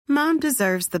Mom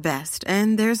deserves the best,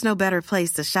 and there's no better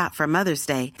place to shop for Mother's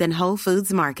Day than Whole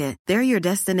Foods Market. They're your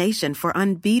destination for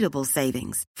unbeatable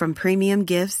savings, from premium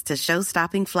gifts to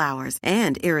show-stopping flowers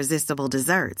and irresistible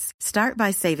desserts. Start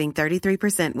by saving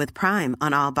 33% with Prime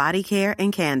on all body care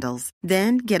and candles.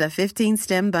 Then get a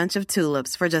 15-stem bunch of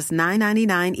tulips for just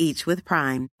 $9.99 each with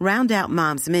Prime. Round out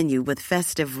Mom's menu with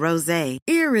festive rosé,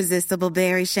 irresistible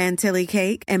berry chantilly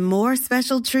cake, and more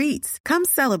special treats. Come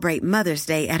celebrate Mother's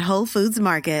Day at Whole Foods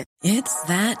Market. It's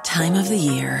that time of the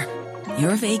year.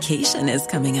 Your vacation is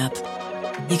coming up.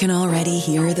 You can already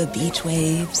hear the beach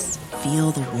waves, feel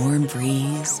the warm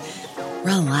breeze,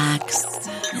 relax,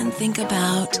 and think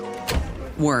about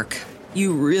work.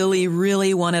 You really,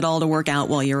 really want it all to work out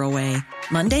while you're away.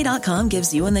 Monday.com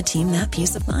gives you and the team that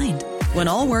peace of mind. When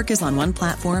all work is on one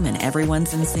platform and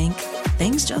everyone's in sync,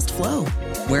 things just flow.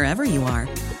 Wherever you are,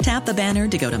 tap the banner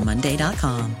to go to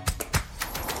Monday.com.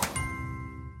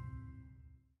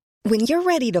 When you're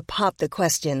ready to pop the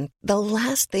question, the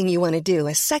last thing you want to do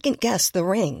is second-guess the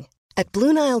ring. At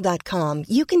BlueNile.com,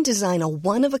 you can design a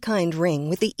one-of-a-kind ring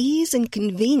with the ease and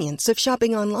convenience of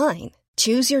shopping online.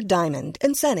 Choose your diamond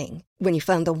and setting. When you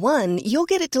find the one, you'll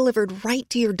get it delivered right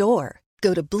to your door.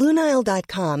 Go to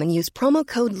BlueNile.com and use promo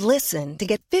code LISTEN to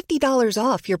get $50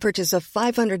 off your purchase of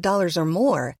 $500 or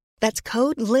more. That's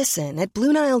code LISTEN at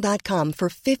BlueNile.com for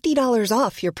 $50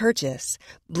 off your purchase.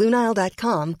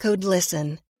 BlueNile.com, code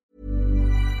LISTEN.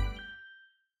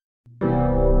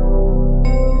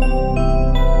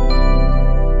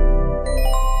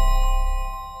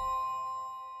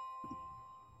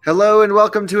 Hello and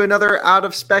welcome to another Out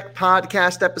of Spec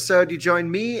podcast episode. You join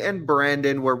me and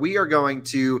Brandon, where we are going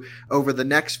to, over the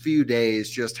next few days,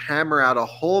 just hammer out a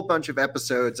whole bunch of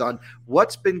episodes on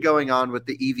what's been going on with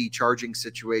the EV charging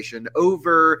situation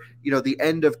over, the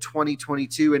end of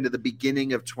 2022 into the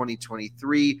beginning of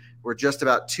 2023. We're just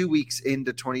about 2 weeks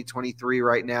into 2023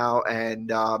 right now,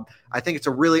 and I think it's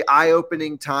a really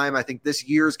eye-opening time. I think this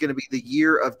year is going to be the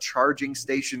year of charging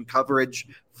station coverage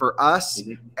for us,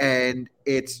 and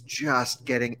it's just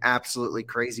getting absolutely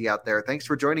crazy out there. Thanks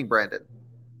for joining, Brandon.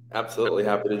 Absolutely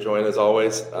happy to join as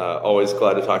always. Always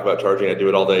glad to talk about charging. I do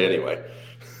it all day anyway.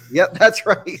 Yep, that's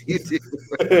right. You do.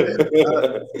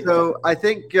 So I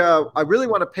think I really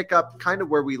want to pick up kind of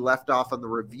where we left off on the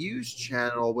reviews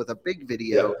channel with a big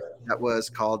video that was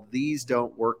called "These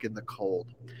Don't Work in the Cold,"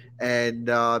 and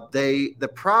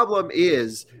the problem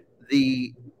is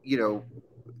the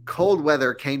cold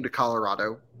weather came to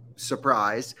Colorado.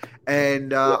 Surprise.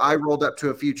 And I rolled up to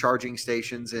a few charging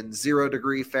stations in 0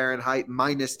 degree Fahrenheit,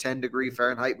 minus 10 degree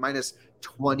Fahrenheit, minus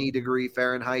 20 degree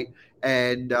Fahrenheit.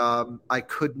 And I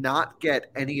could not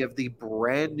get any of the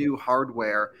brand new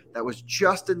hardware that was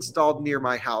just installed near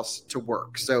my house to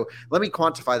work. So let me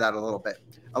quantify that a little bit.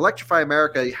 Electrify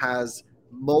America has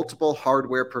multiple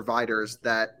hardware providers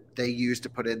that they use to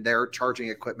put in their charging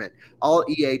equipment. All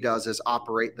EA does is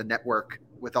operate the network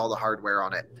with all the hardware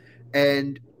on it.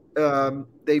 And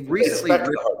they recently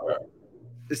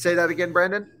say that again,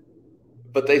 Brandon.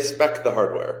 But they spec the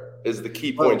hardware is the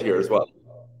key point here as well.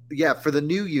 Yeah, for the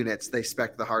new units, they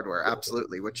spec the hardware,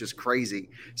 absolutely, which is crazy.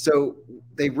 So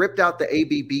they ripped out the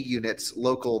ABB units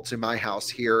local to my house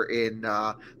here in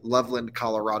Loveland,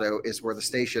 Colorado, is where the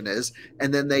station is,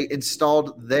 and then they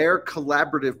installed their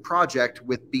collaborative project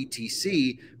with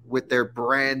BTC with their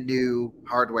brand new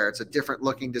hardware. It's a different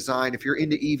looking design. If you're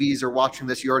into EVs or watching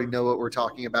this, you already know what we're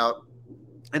talking about.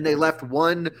 And they left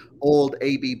one old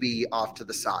ABB off to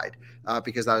the side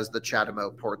because that was the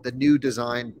CHAdeMO port. The new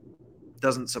design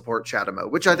doesn't support CHAdeMO,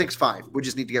 which I think is fine. We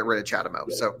just need to get rid of CHAdeMO.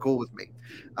 Yeah. So cool with me.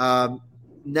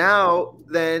 Now,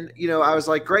 then, I was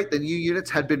like, great. The new units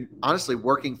had been honestly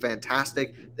working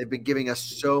fantastic. They've been giving us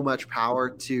so much power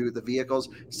to the vehicles,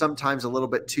 sometimes a little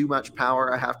bit too much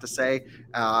power, I have to say.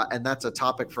 And that's a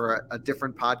topic for a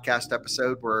different podcast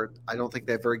episode where I don't think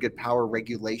they have very good power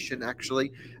regulation,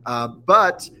 actually.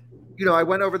 But I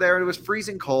went over there and it was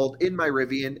freezing cold in my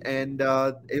Rivian, and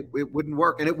it wouldn't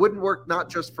work. And it wouldn't work not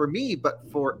just for me,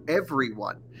 but for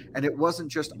everyone. And it wasn't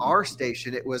just our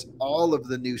station. It was all of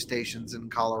the new stations in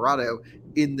Colorado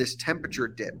in this temperature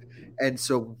dip. And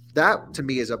so that to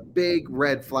me is a big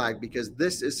red flag, because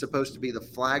this is supposed to be the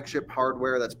flagship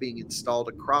hardware that's being installed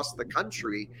across the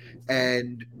country.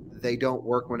 And they don't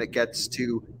work when it gets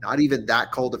to not even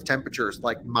that cold of temperatures,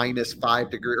 like minus 5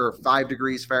 degrees or 5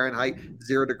 degrees Fahrenheit,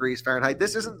 0 degrees Fahrenheit.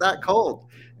 This isn't that cold.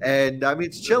 And I mean,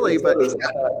 it's chilly, but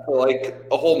for like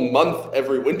a whole month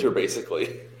every winter,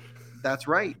 basically. That's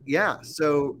right. Yeah.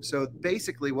 So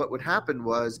basically what would happen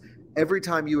was every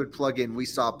time you would plug in, we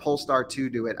saw Polestar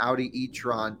 2 do it, Audi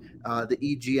e-tron, the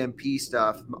eGMP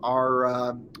stuff,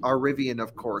 our Rivian,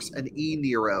 of course, and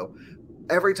e-Niro.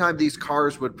 every time these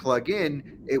cars would plug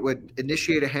in, it would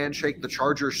initiate a handshake. The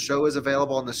chargers show as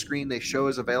available on the screen. They show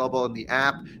as available in the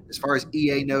app. As far as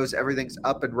EA knows, everything's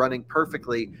up and running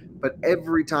perfectly. But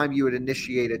every time you would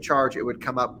initiate a charge, it would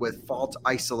come up with fault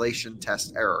isolation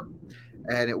test error,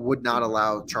 and it would not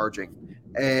allow charging.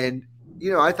 And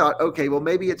I thought, okay, well,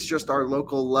 maybe it's just our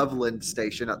local Loveland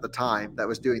station at the time that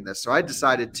was doing this. So I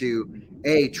decided to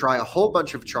try a whole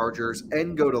bunch of chargers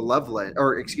and go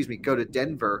to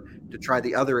Denver to try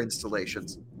the other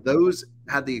installations. Those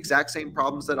had the exact same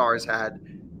problems that ours had,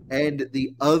 and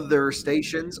the other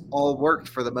stations all worked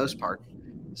for the most part.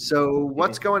 So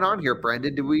what's going on here,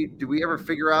 Brendan? Do we ever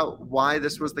figure out why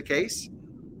this was the case?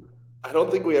 I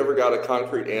don't think we ever got a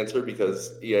concrete answer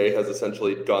because EA has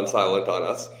essentially gone silent on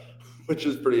us, which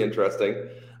is pretty interesting.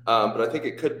 But I think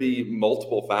it could be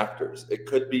multiple factors. It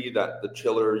could be that the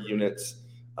chiller units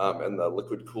and the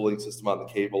liquid cooling system on the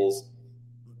cables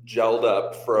gelled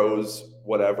up, froze,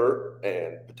 whatever,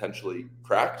 and potentially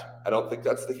cracked. I don't think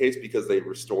that's the case because they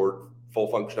restored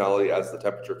full functionality as the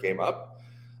temperature came up.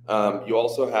 You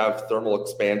also have thermal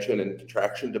expansion and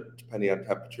contraction depending on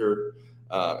temperature.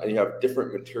 And you have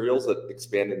different materials that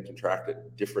expand and contract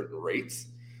at different rates.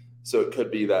 So it could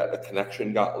be that a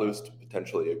connection got loose,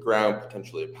 potentially a ground,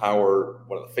 potentially a power,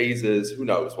 one of the phases, who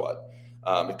knows what.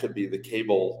 It could be the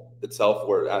cable itself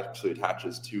where it actually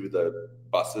attaches to the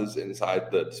buses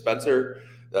inside the dispenser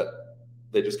that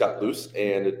they just got loose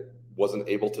and it wasn't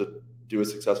able to do a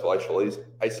successful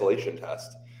isolation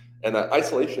test. And that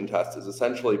isolation test is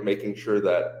essentially making sure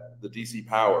that the DC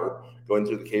power going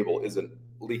through the cable isn't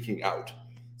leaking out.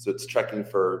 So it's checking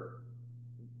for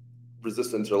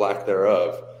resistance or lack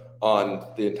thereof on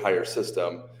the entire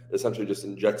system. It essentially just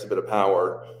injects a bit of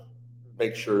power,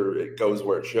 make sure it goes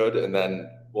where it should, and then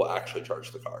we'll actually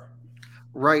charge the car.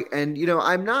 Right. And,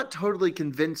 I'm not totally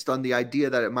convinced on the idea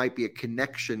that it might be a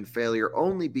connection failure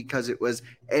only because it was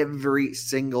every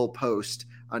single post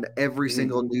on every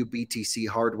single new BTC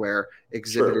hardware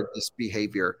exhibited this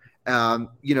behavior.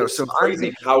 It's so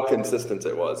crazy how consistent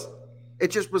it was. It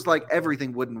just was like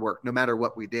everything wouldn't work no matter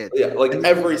what we did. Yeah, like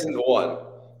every single one.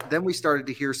 Then we started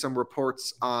to hear some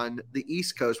reports on the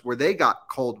East Coast where they got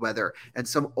cold weather, and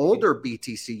some older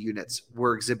BTC units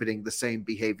were exhibiting the same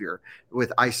behavior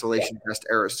with isolation test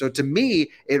errors. So to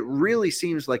me, it really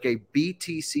seems like a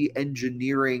BTC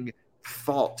engineering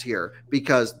fault here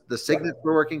because the signets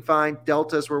were working fine,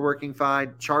 deltas were working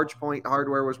fine, charge point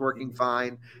hardware was working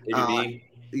fine. ABB.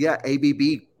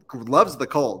 ABB loves the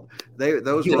cold.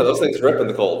 Those things rip in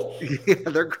the cold. Yeah,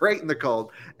 they're great in the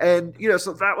cold. And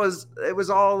so it was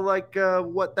all like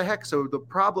what the heck. So the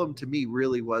problem to me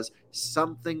really was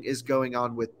something is going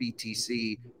on with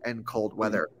BTC and cold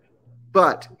weather.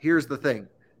 But here's the thing.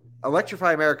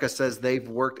 Electrify America says they've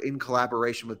worked in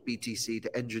collaboration with BTC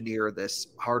to engineer this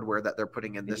hardware that they're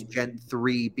putting in this Gen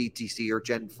 3 BTC or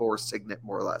Gen 4 Signet,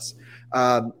 more or less.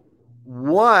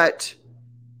 What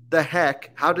the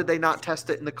heck? How did they not test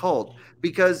it in the cold?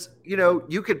 Because,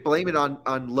 you could blame it on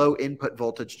low input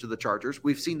voltage to the chargers.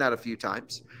 We've seen that a few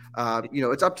times.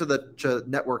 It's up to the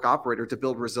network operator to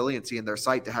build resiliency in their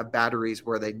site to have batteries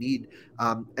where they need.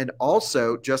 And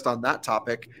also, just on that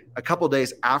topic, a couple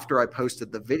days after I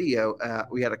posted the video,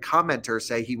 we had a commenter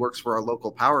say he works for a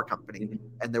local power company,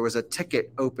 and there was a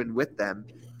ticket open with them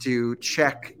to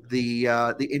check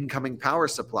the incoming power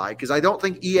supply because I don't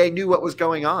think EA knew what was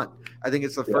going on. I think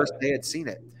it's the first they had seen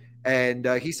it. And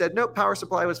he said, no, power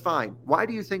supply was fine. Why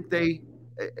do you think they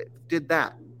did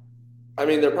that? I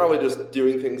mean, they're probably just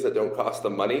doing things that don't cost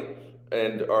them money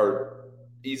and are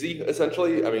easy,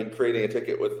 essentially. I mean, creating a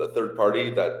ticket with a third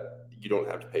party that you don't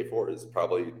have to pay for is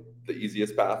probably the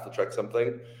easiest path to check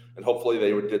something. And hopefully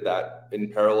they did that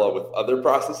in parallel with other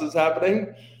processes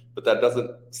happening, but that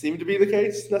doesn't seem to be the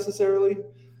case necessarily.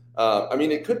 I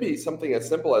mean, it could be something as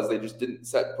simple as they just didn't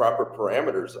set proper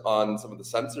parameters on some of the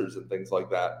sensors and things like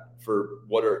that for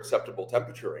what are acceptable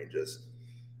temperature ranges,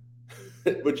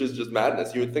 which is just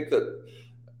madness. You would think that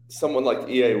someone like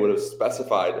EA would have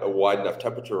specified a wide enough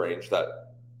temperature range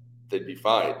that they'd be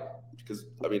fine because,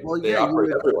 I mean, they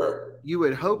operate everywhere. You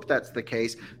would hope that's the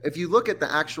case. If you look at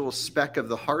the actual spec of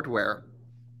the hardware,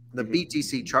 the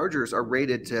BTC chargers are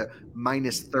rated to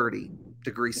minus 30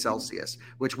 degrees Celsius,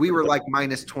 which we were like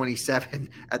minus 27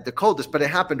 at the coldest, but it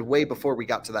happened way before we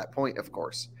got to that point, of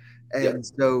course. And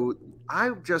so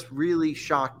I'm just really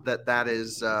shocked that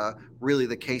is really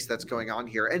the case that's going on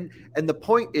here. And the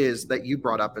point is that you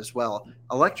brought up as well.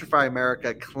 Electrify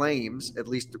America claims, at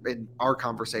least in our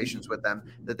conversations with them,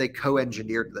 that they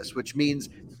co-engineered this, which means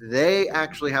they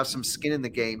actually have some skin in the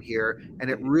game here, and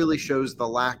it really shows the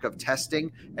lack of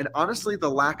testing and honestly the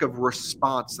lack of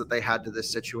response that they had to this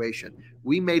situation.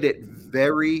 We made it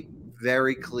very,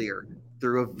 very clear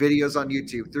through videos on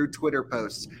YouTube, through Twitter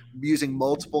posts, using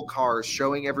multiple cars,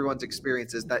 showing everyone's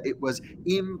experiences that it was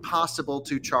impossible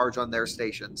to charge on their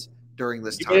stations during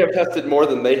this time. You may have tested more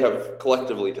than they have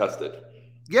collectively tested.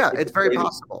 Yeah, it's very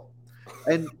possible.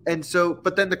 And so,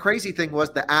 but then the crazy thing was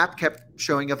the app kept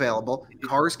showing available.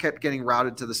 Cars kept getting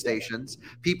routed to the stations.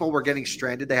 People were getting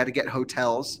stranded. They had to get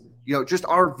hotels. You know, just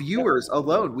our viewers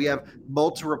alone, we have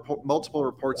multiple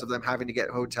reports of them having to get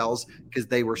hotels because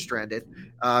they were stranded.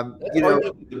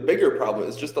 The bigger problem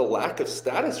is just the lack of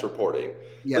status reporting.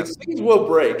 Yes. Like, things will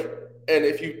break, and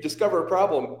if you discover a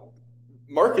problem,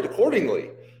 mark it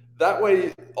accordingly. That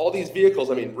way, all these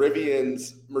vehicles, I mean,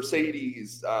 Rivians,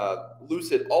 Mercedes,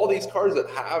 Lucid, all these cars that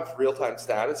have real-time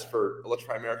status for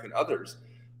Electrify America and others,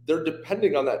 they're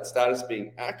depending on that status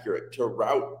being accurate to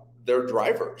route their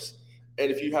drivers. And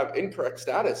if you have incorrect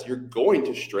status, you're going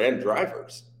to strand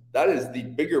drivers. That is the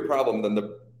bigger problem than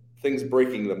the things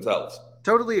breaking themselves.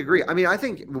 Totally agree. I mean, I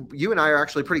think you and I are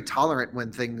actually pretty tolerant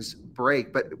when things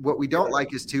break, but what we don't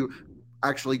like is to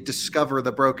actually discover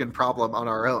the broken problem on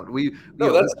our own.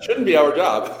 That shouldn't be our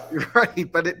job. Right,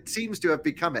 but it seems to have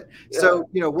become it. Yeah. So,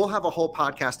 we'll have a whole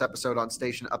podcast episode on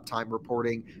station uptime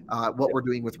reporting, what we're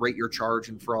doing with Rate Your Charge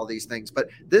and for all these things. But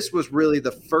this was really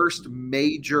the first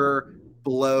major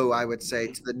blow, I would say,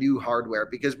 to the new hardware,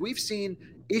 because we've seen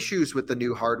issues with the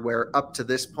new hardware up to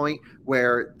this point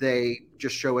where they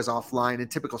just show as offline and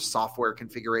typical software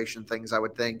configuration things, I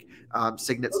would think.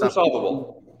 Signet stuff.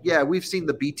 Solvable. Yeah, we've seen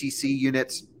the BTC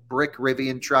units brick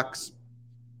Rivian trucks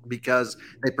because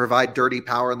they provide dirty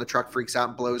power and the truck freaks out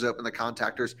and blows open the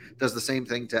contactors. Does the same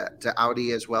thing to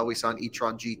Audi as well. We saw an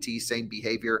e-tron GT, same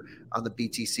behavior on the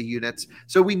BTC units.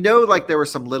 So we know like there were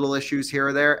some little issues here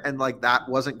or there and like that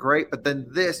wasn't great. But then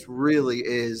this really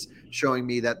is showing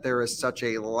me that there is such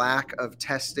a lack of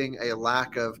testing, a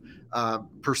lack of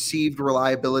perceived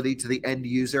reliability to the end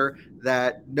user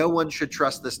that no one should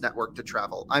trust this network to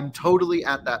travel. I'm totally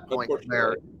at that point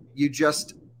where you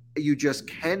just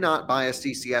cannot buy a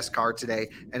CCS car today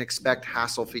and expect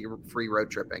hassle-free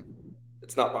road tripping.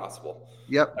 It's not possible.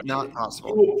 Yep, not possible.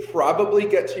 You will probably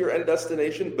get to your end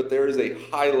destination, but there is a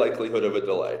high likelihood of a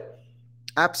delay.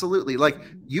 Absolutely. Like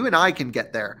you and I can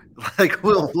get there. Like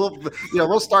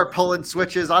we'll start pulling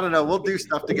switches. I don't know. We'll do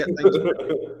stuff to get things.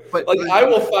 But I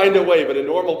will find a way, but a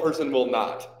normal person will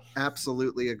not.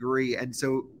 Absolutely agree. And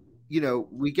so,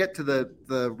 we get to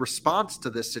the response to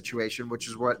this situation, which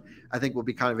is what I think will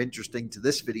be kind of interesting to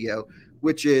this video,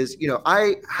 which is,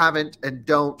 I haven't and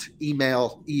don't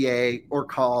email EA or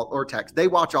call or text. They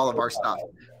watch all of our stuff.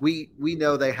 We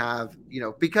know they have,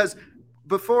 because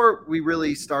before we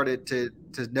really started to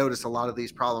notice a lot of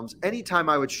these problems, anytime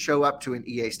I would show up to an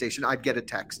EA station, I'd get a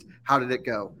text. How did it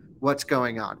go? What's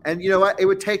going on? And you know what? It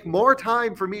would take more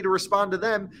time for me to respond to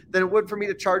them than it would for me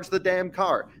to charge the damn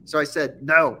car. So I said,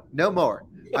 no more.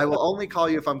 I will only call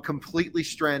you if I'm completely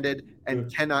stranded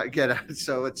and cannot get out.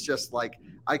 So it's just like,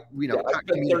 I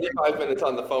spent 35 minutes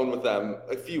on the phone with them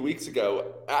a few weeks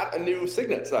ago at a new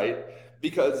Signet site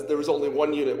because there was only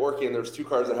one unit working and there's two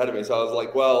cars ahead of me. So I was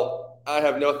like, well, I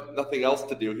have nothing else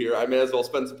to do here. I may as well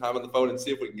spend some time on the phone and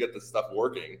see if we can get this stuff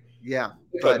working. Yeah,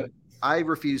 but I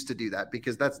refuse to do that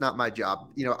because that's not my job.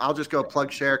 I'll just go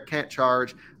plug share, can't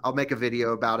charge. I'll make a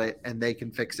video about it and they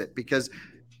can fix it because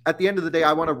at the end of the day,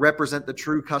 I want to represent the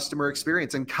true customer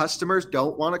experience and customers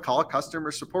don't want to call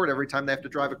customer support every time they have to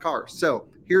drive a car. So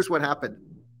here's what happened.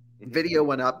 Video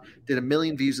went up, did 1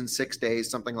 million views in 6 days,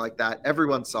 something like that.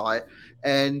 Everyone saw it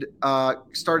and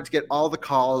started to get all the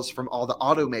calls from all the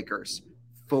automakers,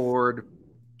 Ford,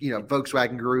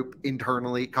 Volkswagen Group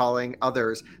internally calling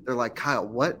others. They're like, Kyle,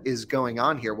 what is going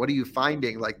on here? What are you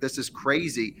finding? Like, this is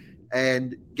crazy.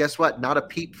 And guess what? Not a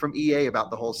peep from EA about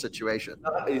the whole situation.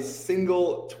 Not a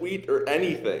single tweet or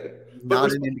anything.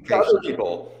 Not an indication. Other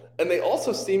people. And they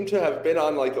also seem to have been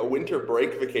on like a winter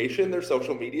break vacation, their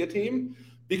social media team,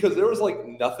 because there was like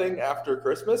nothing after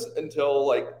Christmas until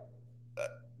like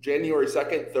January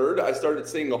 2nd, 3rd, I started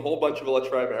seeing a whole bunch of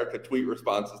Electrify America tweet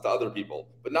responses to other people,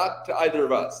 but not to either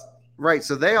of us. Right.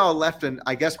 So they all left and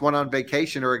I guess went on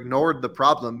vacation or ignored the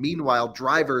problem. Meanwhile,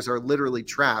 drivers are literally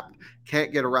trapped,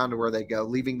 can't get around to where they go,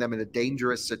 leaving them in a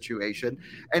dangerous situation.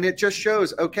 And it just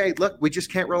shows, okay, look, we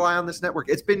just can't rely on this network.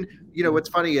 It's been, what's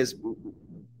funny is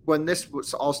when this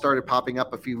was all started popping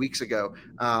up a few weeks ago,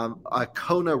 a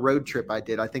Kona road trip I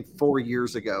did, I think 4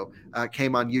 years ago,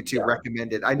 came on YouTube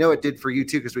recommended. I know it did for you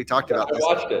too, because we talked about this. I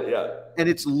watched it, yeah. And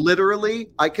it's literally,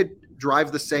 I could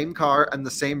drive the same car and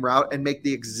the same route and make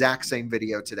the exact same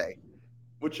video today.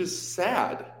 Which is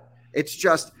sad. It's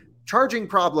just charging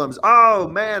problems. Oh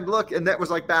man, look. And that was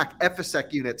like back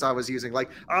Efisec units I was using. Like,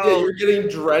 yeah, you're getting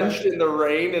drenched in the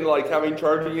rain and like having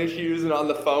charging issues and on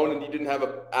the phone, and you didn't have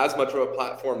as much of a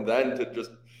platform then to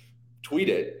just tweet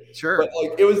it. Sure. But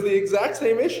like it was the exact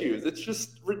same issues. It's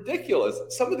just ridiculous.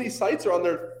 Some of these sites are on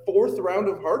their 4th round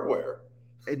of hardware.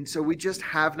 And so we just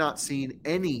have not seen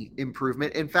any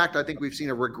improvement. In fact, I think we've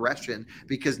seen a regression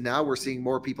because now we're seeing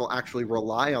more people actually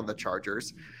rely on the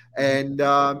chargers. And,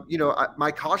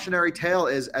 my cautionary tale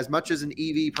is, as much as an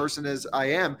EV person as I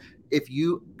am, if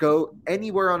you go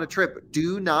anywhere on a trip,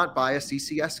 do not buy a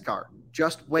CCS car.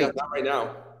 Just wait. Yeah, not right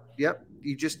now. Yep.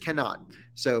 You just cannot.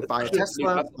 So buy a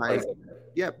Tesla,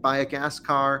 buy a gas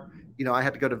car. I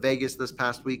had to go to Vegas this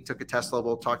past week, took a Tesla.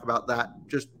 We'll talk about that.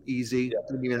 Just easy. Yeah.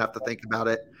 Didn't even have to think about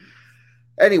it.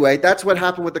 Anyway, that's what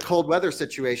happened with the cold weather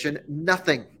situation.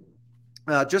 Nothing.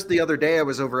 Just the other day, I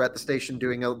was over at the station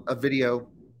doing a video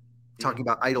talking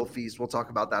about idle fees. We'll talk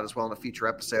about that as well in a future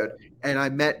episode. And I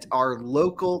met our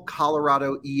local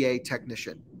Colorado EA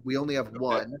technician. We only have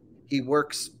one. He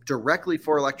works directly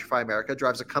for Electrify America,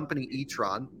 drives a company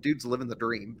e-tron. Dude's living the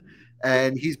dream.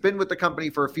 And he's been with the company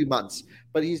for a few months,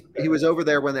 but he was over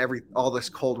there when all this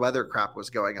cold weather crap was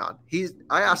going on.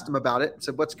 I asked him about it,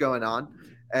 said, what's going on?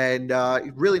 And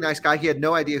really nice guy. He had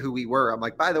no idea who we were. I'm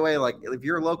like, by the way, like if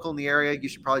you're local in the area, you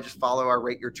should probably just follow our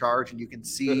Rate Your Charge, and you can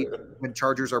see when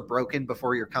chargers are broken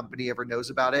before your company ever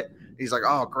knows about it. And he's like,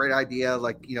 oh, great idea.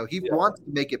 Like, he wants to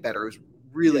make it better. He was a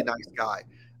really nice guy.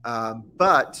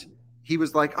 But he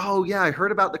was like, oh, yeah, I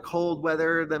heard about the cold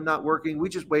weather, them not working. We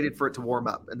just waited for it to warm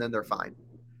up, and then they're fine.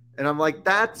 And I'm like,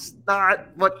 that's not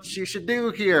what you should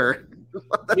do here.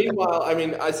 Meanwhile, I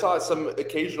mean, I saw some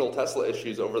occasional Tesla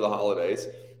issues over the holidays,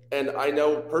 and I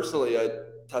know personally a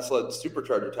Tesla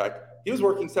supercharger tech. He was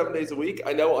working 7 days a week.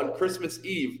 I know on Christmas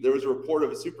Eve, there was a report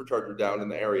of a supercharger down in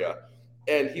the area,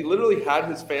 and he literally had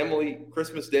his family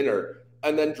Christmas dinner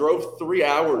and then drove 3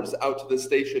 hours out to the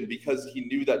station because he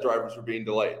knew that drivers were being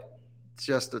delayed. It's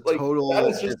just that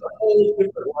is just a whole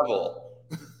different level.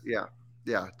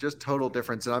 Yeah, just total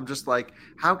difference. And I'm just like,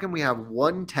 how can we have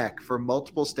one tech for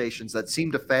multiple stations that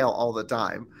seem to fail all the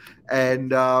time, and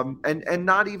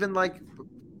not even like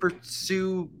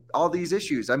pursue all these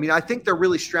issues? I mean, I think they're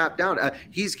really strapped down.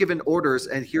 He's given orders,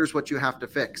 and here's what you have to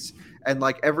fix. And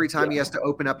like every time he has to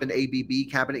open up an ABB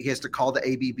cabinet, he has to call the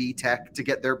ABB tech to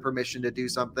get their permission to do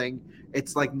something.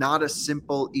 It's like not a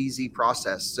simple, easy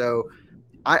process. So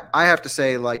I have to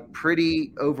say, like,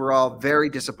 pretty overall, very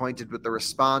disappointed with the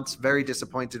response, very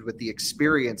disappointed with the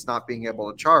experience not being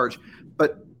able to charge.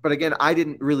 But again, I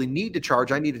didn't really need to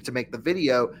charge. I needed to make the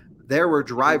video. There were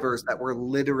drivers that were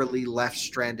literally left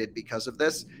stranded because of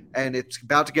this. And it's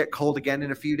about to get cold again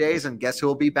in a few days. And guess who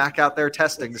will be back out there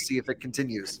testing to see if it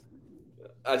continues?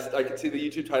 I can see the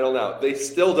YouTube title now. They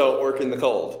still don't work in the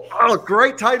cold. Oh,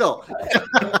 great title.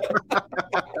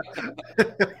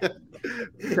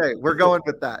 Okay, we're going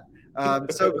with that.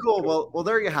 So cool. Well,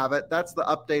 there you have it. That's the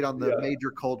update on the major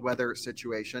cold weather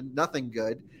situation. Nothing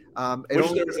good.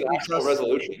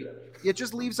 Resolution. It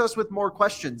just leaves us with more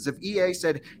questions. If EA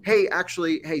said, hey,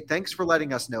 thanks for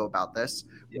letting us know about this.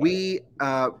 Yeah. We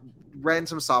ran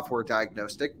some software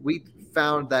diagnostic. We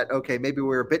found that, okay, maybe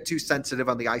we're a bit too sensitive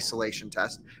on the isolation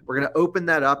test. We're going to open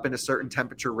that up in a certain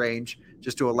temperature range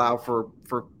just to allow for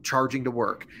charging to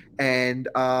work. And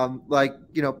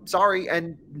sorry,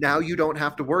 and now you don't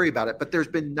have to worry about it. But there's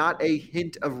been not a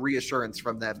hint of reassurance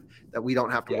from them that we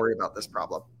don't have to worry about this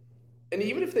problem. And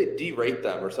even if they derate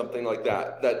them or something like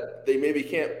that, that they maybe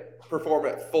can't perform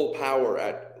at full power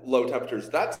at low temperatures,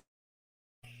 that's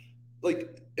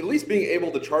like at least being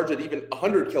able to charge at even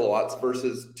 100 kilowatts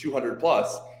versus 200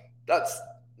 plus, that's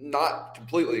not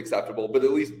completely acceptable, but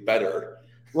at least better.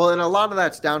 Well, and a lot of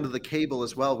that's down to the cable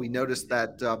as well. We noticed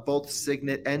that both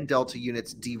Signet and Delta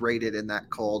units derated in that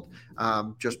cold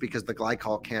just because the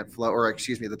glycol can't flow, the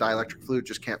dielectric fluid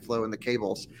just can't flow in the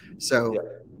cables. So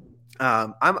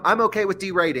I'm okay with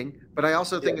derating, but I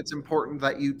also think it's important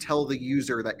that you tell the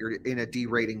user that you're in a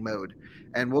derating mode.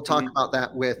 And we'll talk about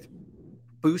that with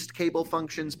boost cable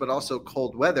functions, but also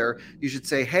cold weather. You should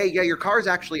say, hey, your car's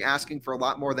actually asking for a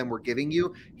lot more than we're giving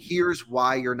you. Here's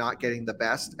why you're not getting the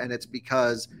best. And it's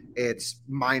because it's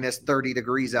minus 30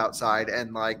 degrees outside.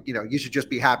 And you should just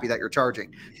be happy that you're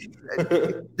charging.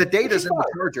 The data's in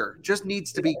the charger, just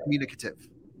needs to be communicative.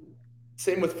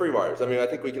 Same with FreeWires. I mean, I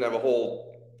think we can have a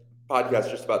whole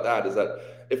podcast just about that, is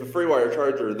that if a FreeWire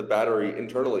charger, the battery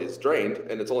internally is drained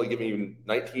and it's only giving you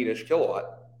 19-ish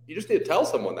kilowatt, you just need to tell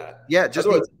someone that. Yeah, just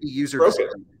needs to be user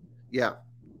discipline. Yeah,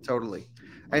 totally.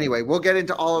 Anyway, we'll get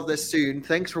into all of this soon.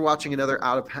 Thanks for watching another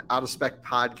Out of Spec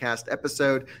podcast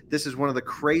episode. This is one of the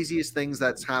craziest things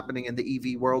that's happening in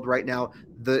the EV world right now.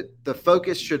 The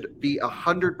focus should be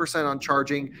 100% on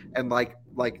charging and like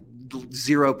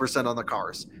 0% on the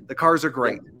cars. The cars are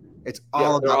great. It's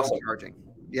all about awesome. Charging.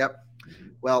 Yep.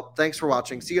 Well, thanks for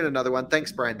watching. See you in another one.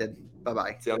 Thanks, Brandon.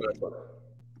 Bye-bye. See you on the next one.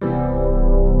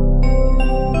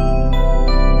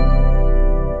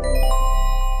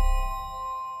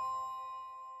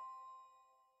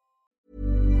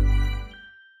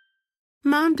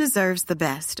 Mom deserves the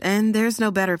best, and there's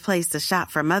no better place to shop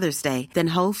for Mother's Day than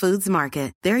Whole Foods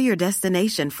Market. They're your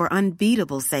destination for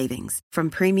unbeatable savings, from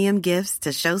premium gifts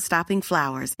to show-stopping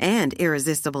flowers and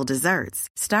irresistible desserts.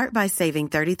 Start by saving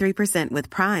 33% with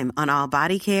Prime on all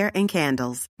body care and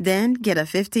candles. Then get a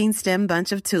 15-stem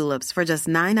bunch of tulips for just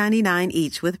 $9.99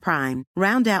 each with Prime.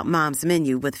 Round out Mom's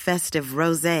menu with festive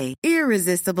rosé,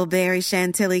 irresistible berry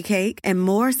chantilly cake, and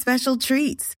more special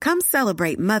treats. Come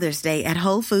celebrate Mother's Day at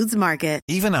Whole Foods Market.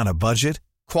 Even on a budget,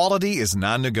 quality is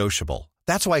non-negotiable.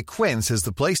 That's why Quince is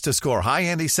the place to score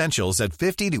high-end essentials at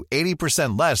 50 to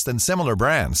 80% less than similar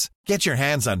brands. Get your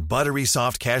hands on buttery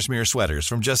soft cashmere sweaters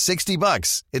from just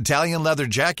 $60, Italian leather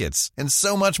jackets, and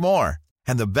so much more.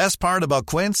 And the best part about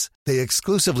Quince, they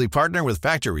exclusively partner with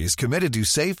factories committed to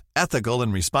safe, ethical,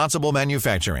 and responsible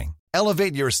manufacturing.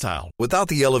 Elevate your style without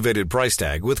the elevated price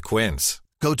tag with Quince.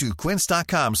 Go to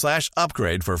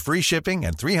quince.com/upgrade for free shipping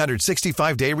and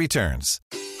 365-day returns.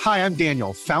 Hi, I'm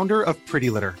Daniel, founder of Pretty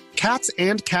Litter. Cats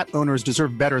and cat owners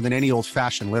deserve better than any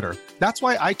old-fashioned litter. That's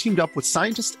why I teamed up with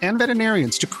scientists and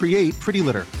veterinarians to create Pretty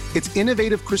Litter. Its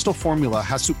innovative crystal formula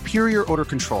has superior odor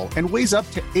control and weighs up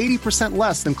to 80%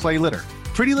 less than clay litter.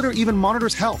 Pretty Litter even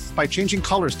monitors health by changing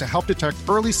colors to help detect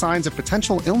early signs of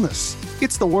potential illness.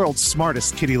 It's the world's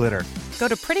smartest kitty litter. Go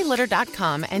to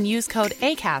prettylitter.com and use code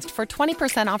ACAST for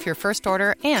 20% off your first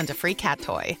order and a free cat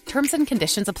toy. Terms and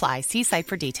conditions apply. See site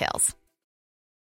for details.